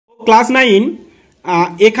Class 9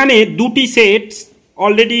 এখানে দুটি sets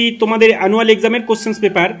already তোমাদের অ্যানুয়াল এক্সামের কোশ্চেন্স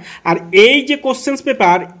পেপার। আর এই যে কোশ্চেন্স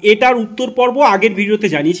পেপার এটার উত্তর পর্ব আগের ভিডিওতে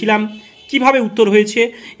জানিয়েছিলাম কিভাবে উত্তর হয়েছে,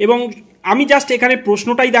 এবং আমি জাস্ট এখানে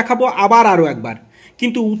প্রশ্নটাই দেখাবো আবার আরও একবার।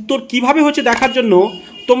 কিন্তু উত্তর কিভাবে হচ্ছে দেখার জন্য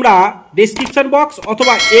তোমরা ডেসক্রিপশন বক্স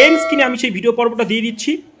অথবা এন্ড স্ক্রিনে আমি সেই ভিডিও পর্বটা দিয়ে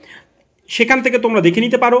দিচ্ছি, সেখান থেকে তোমরা দেখে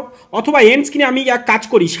নিতে পারো, অথবা এন্ড স্ক্রিনে আমি এক কাজ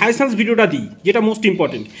করি সাজেশনস ভিডিওটা দিই যেটা মোস্ট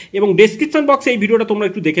ইম্পর্টেন্ট, এবং ডেসক্রিপশন বক্সে এই ভিডিওটা তোমরা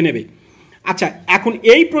একটু দেখে নেবে। আচ্ছা, এখন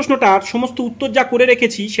এই প্রশ্নটার সমস্ত উত্তর যা করে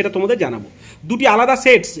রেখেছি সেটা তোমাদের জানাবো। দুটি আলাদা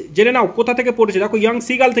সেটস জেনে নাও কোথা থেকে পড়েছে। দেখো ইয়াং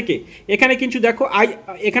সিগাল থেকে, এখানে কিন্তু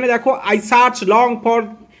দেখো I search long for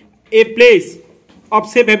a place of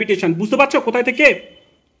safe habitation, বুঝতে পারছো কোথায় থেকে?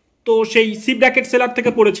 তো সেই সি ব্র্যাকেট সেলার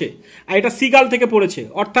থেকে পড়েছে, আর এটা সিগাল থেকে পড়েছে।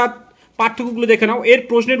 অর্থাৎ পার্থক্যগুলো দেখে নাও। এর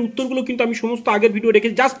প্রশ্নের উত্তরগুলো কিন্তু আমি সমস্ত আগের ভিডিও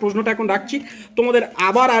রেখেছি, জাস্ট প্রশ্নটা এখন রাখছি তোমাদের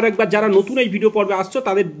আবার আর একবার যারা নতুন এই ভিডিও পর্বে আসছো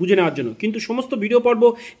তাদের বুঝে নেওয়ার জন্য। কিন্তু সমস্ত ভিডিও পর্ব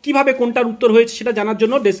কিভাবে কোনটার উত্তর হয়েছে সেটা জানার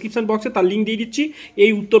জন্য ডেসক্রিপশন বক্সে তার লিঙ্ক দিয়ে দিচ্ছি।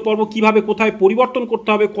 এই উত্তর পর্ব কিভাবে কোথায় পরিবর্তন করতে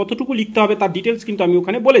হবে, কতটুকু লিখতে হবে তার ডিটেলস কিন্তু আমি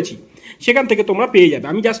ওখানে বলেছি, সেখান থেকে তোমরা পেয়ে যাবে।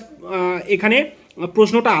 আমি জাস্ট এখানে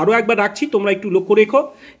প্রশ্নটা আরও একবার রাখছি, তোমরা একটু লক্ষ্য রেখো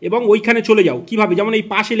এবং ওইখানে চলে যাও কিভাবে, যেমন এই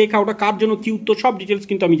পাশে লেখা ওটা কার জন্য কি উত্তর সব ডিটেলস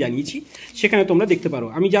কিন্তু আমি জানিয়েছি, সেখানে তোমরা দেখতে পারো।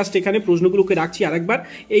 আমি জাস্ট এখানে প্রশ্নগুলোকে রাখছি আরেকবার,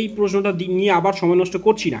 এই প্রশ্নটা নিয়ে আবার সময় নষ্ট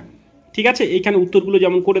করছি না, ঠিক আছে? এইখানে উত্তরগুলো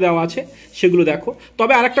যেমন করে দেওয়া আছে সেগুলো দেখো।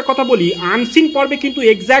 তবে আরেকটা কথা বলি, আনসিন পর্বে কিন্তু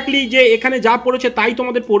এক্স্যাক্টলি যে এখানে যা পড়েছে তাই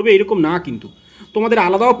তোমাদের পড়বে এরকম না, কিন্তু তোমাদের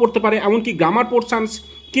আলাদাও পড়তে পারে, এমনকি গ্রামার পোর্শনস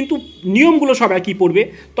কিন্তু নিয়মগুলো সব একই পড়বে।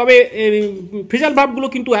 তবে ফ্রেজাল ভার্বগুলো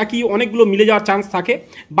কিন্তু একই, অনেকগুলো মিলে যাওয়ার চান্স থাকে।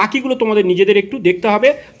 বাকিগুলো তোমাদের নিজেদের একটু দেখতে হবে।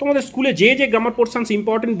 তোমাদের স্কুলে যে যে গ্রামার পোর্শনস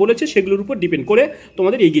ইম্পর্টেন্ট বলেছে সেগুলোর উপর ডিপেন্ড করে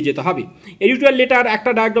তোমাদের এগিয়ে যেতে হবে। এডিটোরিয়াল লেটার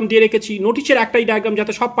একটা ডায়াগ্রাম দিয়ে রেখেছি, নোটিশের একটাই ডায়াগ্রাম,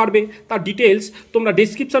 যাতে সব পারবে তার ডিটেলস তোমরা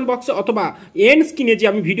ডেসক্রিপশন বক্সে অথবা এন্ড স্ক্রিনে যে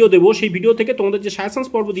আমি ভিডিও দেবো সেই ভিডিও থেকে তোমাদের যে সাজেশনস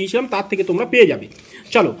পর্ব দিয়েছিলাম তার থেকে তোমরা পেয়ে যাবে।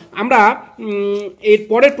 চলো আমরা এর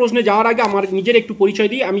পরের প্রশ্নে যাওয়ার আগে আমার নিজের একটু পরিচয়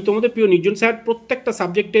দিই। আমি তোমাদের প্রিয় নির্জন স্যার, প্রত্যেকটা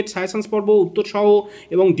সাবজেক্টের সাজেশনস পর্ব উত্তর সহ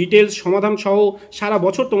এবং ডিটেলস সমাধান সহ সারা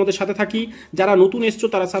বছর তোমাদের সাথে থাকি। যারা নতুন এসছো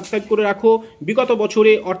তারা সাবস্ক্রাইব করে রাখো। বিগত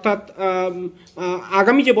বছরে অর্থাৎ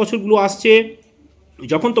আগামী যে বছরগুলো আসছে,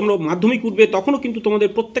 যখন তোমরা মাধ্যমিক উঠবে তখনও কিন্তু তোমাদের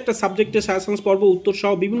প্রত্যেকটা সাবজেক্টের সাজেশনস পর্ব উত্তর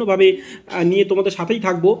সহ বিভিন্নভাবে নিয়ে তোমাদের সাথেই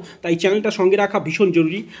থাকবো, তাই চ্যানেলটা সঙ্গে রাখা ভীষণ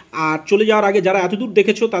জরুরি। আর চলে যাওয়ার আগে যারা এতদূর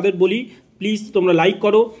দেখেছো তাদের বলি প্লিজ তোমরা লাইক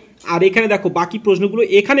করো। আর এখানে দেখো বাকি প্রশ্নগুলো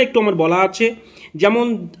এখানে একটু আমার বলা আছে, যেমন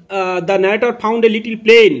the narrator found a little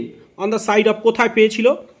plane on the side of, কোথায় পেয়েছিল?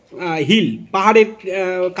 হিল, পাহাড়ের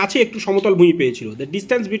কাছে একটু সমতল ভূমি পেয়েছিল। The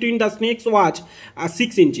distance between the snake's was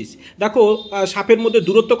 6 inches. দেখো সাপের মধ্যে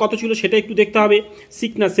দূরত্ব কত ছিল সেটা একটু দেখতে হবে,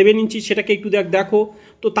 6 না 7 ইঞ্চিস, সেটাকে একটু দেখো।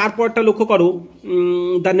 তো তারপরটা লক্ষ্য করো,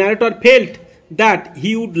 the narrator felt that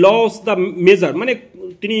he would loss the measure, মানে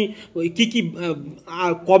তিনি কি কি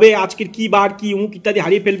কবে, আজকের কি বার, কি উমুক ইত্যাদি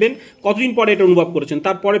হারিয়ে ফেলবেন, কতদিন পরে এটা অনুভব করেছেন।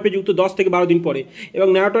 তারপরে পেজে উত্তর 10 থেকে 12 দিন পরে। এবং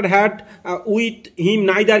narrator had with him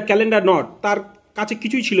neither calendar not, তার কাছে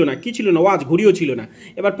কিছুই ছিল না, কি ছিল না? ওয়াচ, ঘড়িও ছিল না।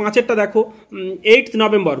 এবার 5এরটা দেখো, 8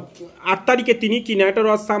 নভেম্বর, 8 তারিখে তিনি কি narrator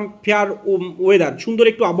was some fair weather,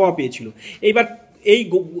 সুন্দর একটু আবহাওয়া পেয়েছিল। এইবার এই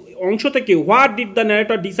অংশ থেকে what did the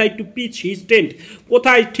narrator decide to pitch his tent,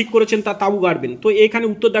 কোথায় ঠিক করেছেন তার তাঁবু গাড়বেন। তো এখানে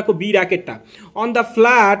উত্তর দেখো B র্যাকেটটা, on the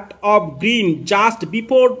flat of green just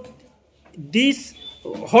before this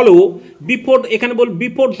হলো, বিফোর এখানে বল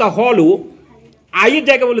বিফোর দ্য হলো, আইয়ের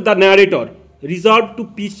জায়গায় বলে the narrator resolve two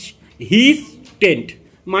pitch his tent,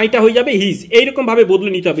 মাইটা হয়ে যাবে হিজ, এইরকম ভাবে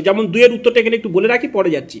বদলে নিতে হবে। যেমন 2 এর উত্তরটা এখানে একটু বলে রাখি, পরে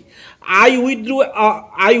যাচ্ছি। আই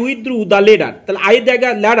উইথড্রু দ্য লেডার, তাহলে আইয়ের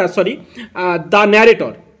জায়গায় ল্যাডার, সরি দ্য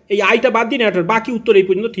ন্যারেটর, এই আইটা বাদ দিয়ে ন্যারেটর, বাকি উত্তর এই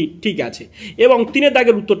পর্যন্ত ঠিক আছে। এবং 3এর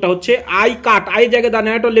দাগের উত্তরটা হচ্ছে আই কাট, আইয়ের জায়গায় দ্য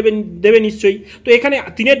ন্যারেটর দেবে নিশ্চয়ই। তো এখানে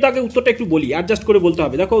 3এর দাগের উত্তরটা একটু বলি, অ্যাডজাস্ট করে বলতে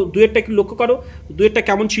হবে। দেখো 2এরটা একটু লক্ষ্য করো, 2এরটা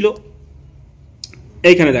কেমন ছিল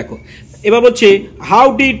এইখানে দেখো। এবার বলছে how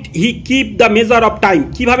did he keep the measure of time,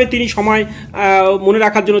 কিভাবে তিনি সময় মনে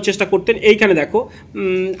রাখার জন্য চেষ্টা করতেন। এইখানে দেখো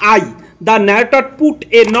I, the narrator put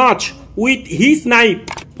a notch with his knife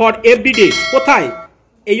for everyday, কোথায়?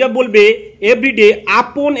 এইবার বলবে এভরিডে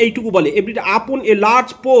আপন, এইটুকু বলে এভরিডে আপন a large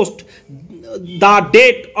post the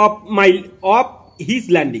date of his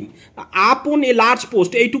landing, আপন এ লার্জ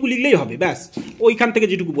পোস্ট এইটুকু লিখলেই হবে, ব্যাস ওইখান থেকে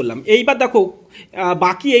যেটুকু বললাম। এইবার দেখো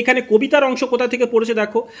বাকি এইখানে কবিতার অংশ কোথা থেকে পড়েছে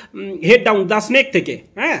দেখো, হেড ডাউন দ্য স্নেক থেকে।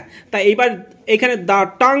 হ্যাঁ, তা এইবার এখানে the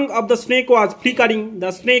tongue of the snake was flickering,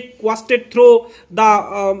 the snake wasted throw the,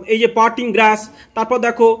 এই যে পার্টিং গ্রাস। তারপর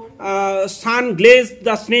দেখো সান গ্লেজ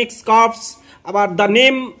দ্য স্নেক স্কার্ফস। আবার the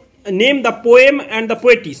name the poem and the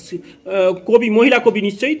পোয়েটিস, কবি, মহিলা কবি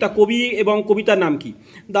নিশ্চয়ই, তা কবি এবং কবিতার নাম কি?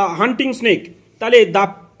 দ্য হান্টিং স্নেক, তাহলে দ্য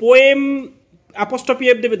পোয়েম অ্যাপোস্ট্রফি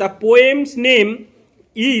এফ দেবে, the poems name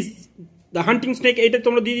is the hunting snake, এটা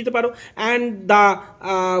তোমরা দিয়ে দিতে পারো। অ্যান্ড দ্য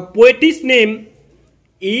পোয়েটিস নেম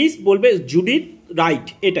ইজ বলবে জুডিথ রাইট,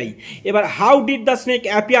 এটাই। এবার how did the snake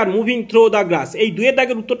appear moving throw the grass, এই দুয়ের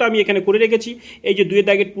দাগের উত্তরটা আমি এখানে করে রেখেছি, এই যে দুয়ের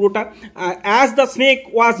দাগের পুরোটা। As the snake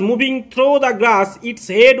was moving throw the grass it's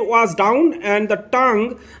head was down and the tongue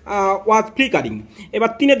was flickering. এবার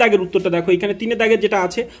তিনের দাগের উত্তরটা দেখো, এখানে তিনের দাগের যেটা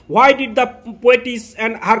আছে, why did the পোয়েটিস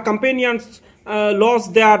and her companions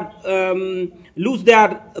lose their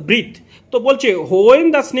breath, তো বলছে when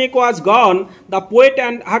the snake was gone the poet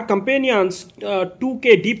and her companions took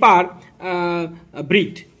a deeper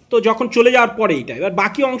breath, তো যখন চলে যাওয়ার পরে এইটা। এবার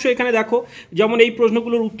বাকি অংশ এখানে দেখো, যেমন এই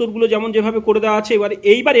প্রশ্নগুলোর উত্তরগুলো যেমন যেভাবে করে দেওয়া আছে।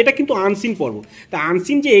 এইবার এটা কিন্তু আনসিন পর্ব, তা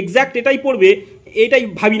আনসিন যে এক্স্যাক্ট এটাই পড়বে এটাই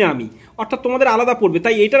ভাবি না আমি, অর্থাৎ তোমাদের আলাদা পড়বে,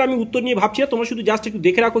 তাই এটার আমি উত্তর নিয়ে ভাবছি না, তোমরা শুধু জাস্ট একটু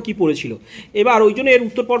দেখে রাখো কি পড়েছিল। এবার ওই জন্য এর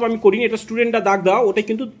উত্তর পর্ব আমি করিনি, এটা স্টুডেন্টরা দাগ দেওয়া, ওটাই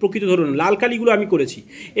কিন্তু প্রকৃত ধরুন লাল কালিগুলো আমি করেছি।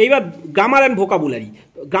 এইবার গ্রামার অ্যান্ড ভোকাবুলারি,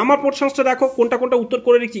 গ্রামার পোর্শনসটা দেখো কোনটা কোনটা উত্তর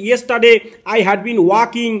করে রেখেছি। Yesterday I had been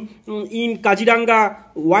walking in Kaziranga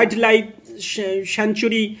wild life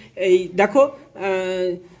sanctuary, এই দেখো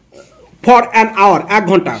ফর অ্যান আওয়ার, 1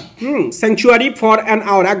 ঘন্টা, স্যাংচুয়ারি ফর অ্যান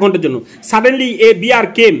আওয়ার, 1 ঘন্টার জন্য। সাডেনলি এ বিয়ার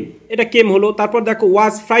কেম, এটা কেম হলো। তারপর দেখো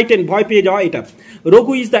ওয়াজ ফ্রাইটেন, ভয় পেয়ে যাওয়া, এটা।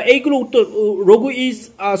 রঘু ইজ দ্য, এইগুলো উত্তর। Raghu is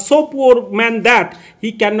so poor man that he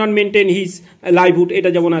can not maintain his livelihood, এটা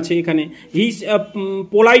যেমন আছে এখানে। His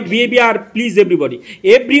polite behaviour please everybody,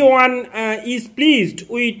 every one is pleased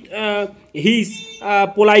with his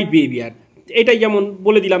polite behaviour, এটাই যেমন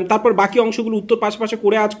বলে দিলাম। তারপর বাকি অংশগুলো উত্তর পাশে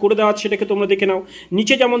করে দেওয়া আছে, সেটাকে তোমরা দেখে নাও।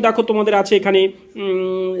 নিচে যেমন দেখো তোমাদের আছে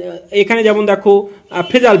এখানে যেমন দেখো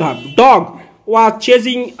phrasal verb, dog was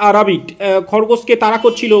chasing a rabbit, খরগোশকে তাড়া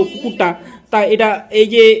করছিল কুকুরটা, তা এটা এই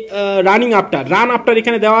যে রানিং আফটার, রান আফটার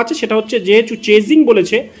এখানে দেওয়া আছে, সেটা হচ্ছে যেহেতু চেজিং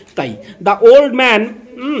বলেছে তাই। The old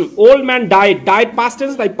man died past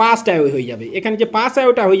tense, তাই পাস্ট অ্যাওয়ে হয়ে যাবে এখানে, যে পাস্ট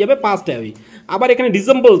অ্যাওয়েটা হয়ে যাবে পাস্ট অ্যাওয়ে। আবার এখানে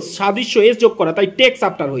রিজেম্বলস, সাদৃশ্য, এস যোগ করা, তাই টেক্স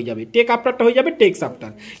আফটার হয়ে যাবে, টেক আফটারটা হয়ে যাবে টেক্স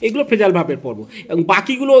আফটার। এগুলো ফ্রেজাল ভার্বের পর্ব। এবং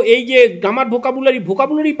বাকিগুলো এই যে গ্রামার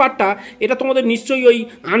ভোকাবুলারি পার্টটা, এটা তোমাদের নিশ্চয়ই ওই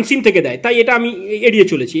আনসিন থেকে দেয়, তাই এটা আমি এড়িয়ে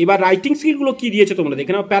চলেছি। এবার রাইটিং স্কিলগুলো কি দিয়েছে তোমরা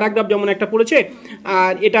দেখে নাও। প্যারাগ্রাফ যেমন একটা পড়েছে,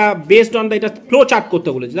 আর এটা বেসড অন দ্য, এটা ফ্লো চার্ট করতে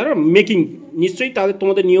বলেছে, জানো মেকিং, নিশ্চয়ই তাদের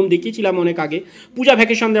তোমাদের নিয়ম দেখিয়েছিলাম অনেক আগে। পূজা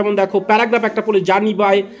ভ্যাকেশন যেমন দেখো, প্যারাগ্রাফ একটা পড়ে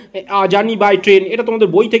জার্নি বাই ট্রেন, এটা তোমাদের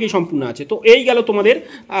বই থেকেই সম্পূর্ণ আছে। তো এই গেল তোমাদের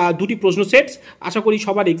দুটি প্রশ্ন সেটস। আশা করি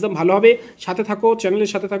সবার এক্সাম ভালো হবে। সাথে থাকো,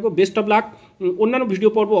 চ্যানেলের সাথে থাকো, বেস্ট অফ লাক। অন্যান্য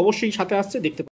ভিডিও পর্ব অবশ্যই সাথে আসছে, দেখতে